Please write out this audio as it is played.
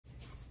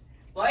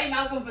Blame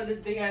Malcolm for this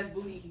big ass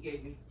booty he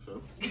gave me.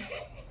 Sure.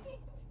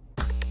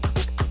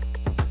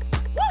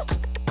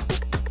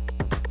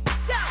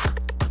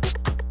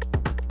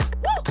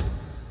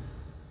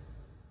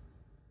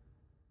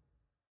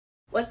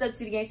 What's up,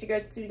 Tootie Gang? It's your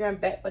girl Tootie Gang,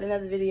 back with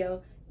another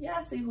video.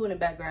 Y'all see who in the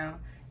background.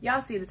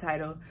 Y'all see the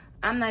title.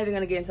 I'm not even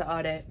gonna get into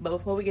all that, but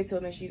before we get to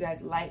it, make sure you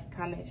guys like,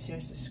 comment,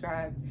 share,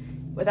 subscribe.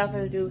 Without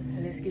further ado,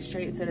 let's get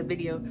straight into the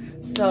video.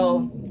 So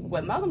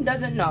what Malcolm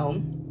doesn't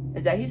know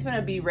is that he's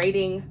gonna be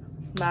rating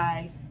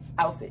my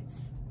outfits.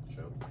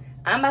 Sure.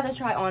 I'm about to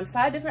try on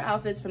 5 different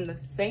outfits from the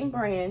same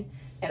brand,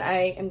 and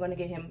I am gonna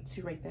get him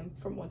to rate them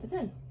from 1 to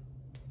 10.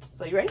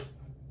 So you ready?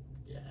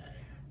 Yeah.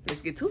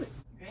 Let's get to it.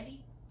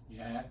 Ready?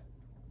 Yeah.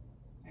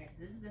 Alright,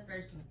 so this is the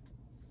first one.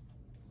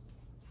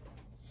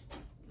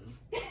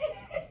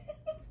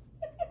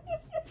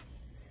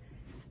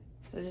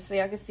 So just so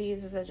y'all can see,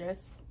 this is a dress.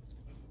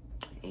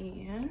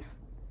 And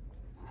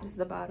this is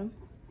the bottom.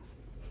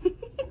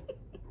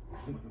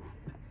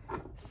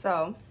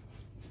 So,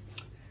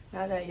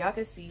 now that y'all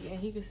can see and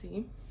he can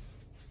see,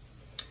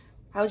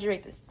 how would you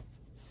rate this?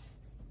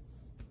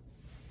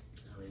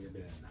 I rate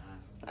it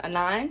a 9. A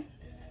 9?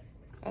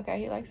 Yeah. Okay,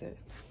 he likes it.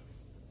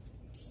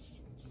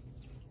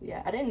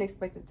 Yeah, I didn't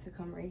expect it to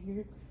come right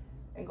here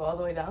and go all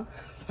the way down.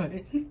 But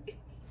Crazy.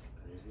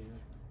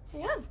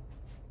 yeah.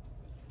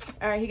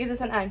 Alright, he gives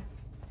us a 9.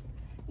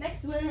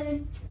 Next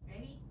one.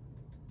 Ready?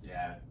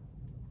 Yeah.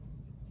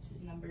 This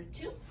is number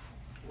 2.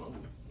 Whoa.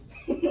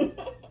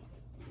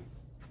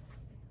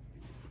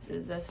 This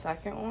is the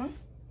second one.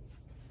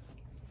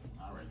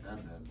 I rate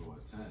that bad boy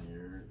a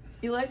 10.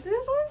 You like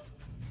this one?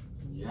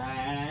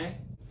 Yeah.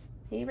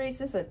 He rates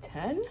this a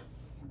 10?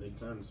 Big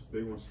 10s.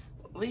 Big ones.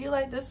 What do you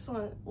like this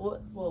one?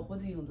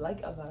 What do you like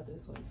about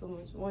this one so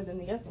much more than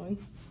the other one?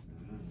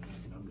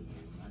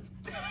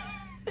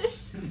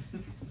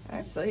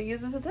 Alright, so he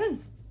gives us a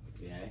 10.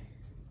 Yeah.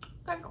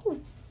 Okay, cool.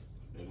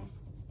 Big one.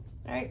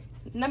 Alright,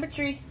 number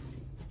 3.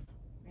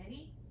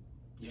 Ready?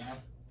 Yeah.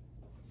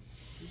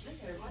 This is the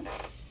third one.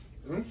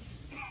 Hmm?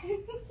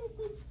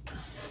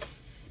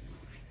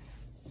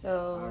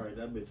 So Alright,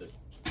 that bitch a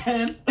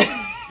 10.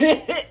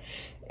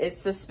 it's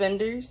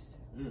suspenders,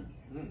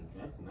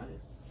 That's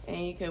nice.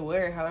 and you can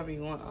wear it however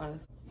you want,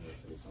 honestly.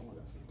 Say someone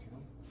that's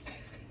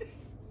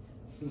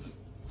gonna count.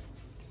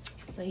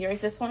 So he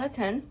rates this one a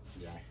 10.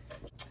 Yeah.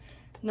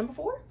 Number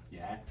 4.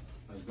 Yeah.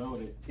 Let's go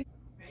with it.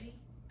 Ready?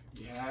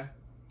 Yeah.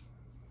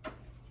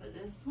 So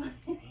this one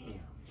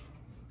Damn.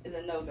 is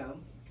a no-go.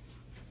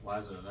 Why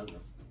is it another?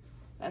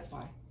 That's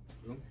why.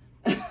 Hmm?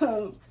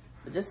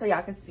 But just so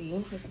y'all can see,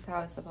 this is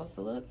how it's supposed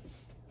to look.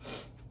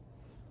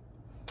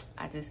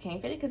 I just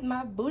can't fit it because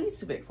my booty's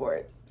too big for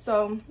it.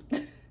 So,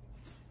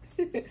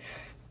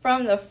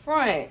 from the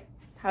front,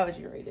 how would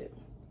you rate it?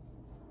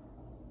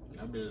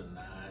 I did a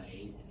 9,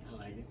 8. I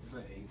like it. It's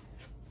an 8.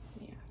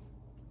 Yeah.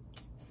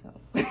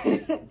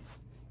 So,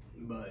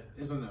 But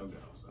it's a no-go,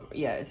 so.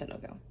 yeah, it's a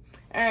no-go.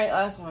 All right,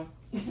 last one.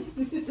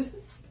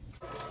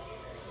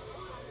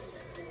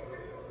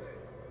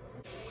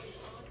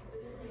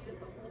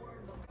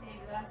 Okay,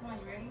 last one,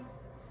 you ready?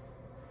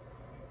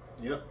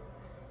 Yep.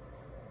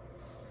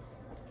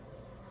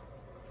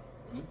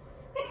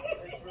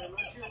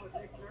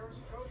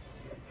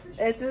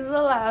 This is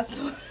the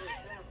last one.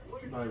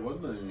 Like,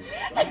 what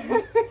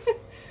the?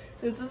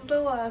 This is the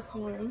last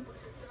one.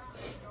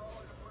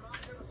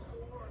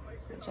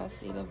 Did y'all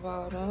see the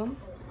bottom?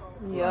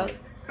 Yep.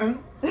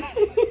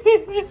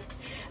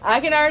 I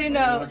can already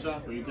know. Watch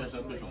out for you catch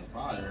that bitch on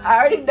fire. I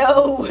already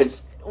know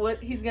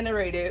what he's gonna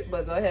rate it,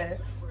 but go ahead.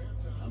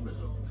 That bitch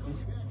a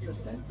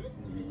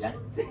yeah.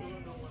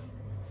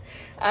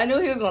 I knew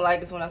he was gonna like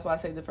this one, that's why I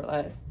saved it for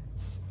last.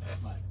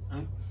 Like,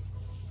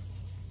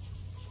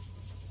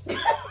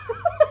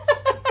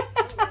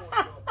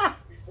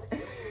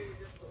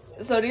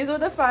 So these were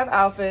the 5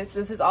 outfits.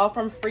 This is all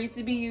from Free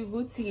to Be You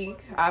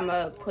Boutique. I'm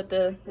gonna put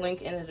the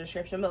link in the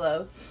description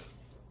below.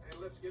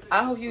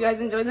 I hope you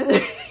guys enjoyed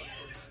this.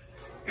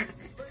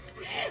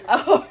 I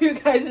hope you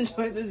guys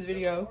enjoyed this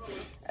video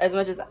as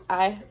much as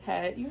I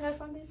had. You had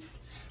fun, baby?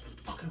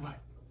 fucking right.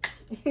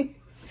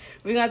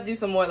 We're gonna have to do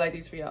some more like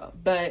these for y'all.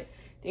 But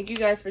thank you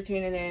guys for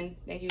tuning in.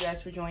 Thank you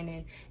guys for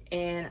joining.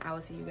 And I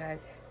will see you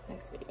guys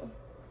next video.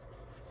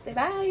 Say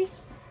bye.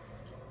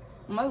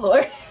 My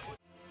lord.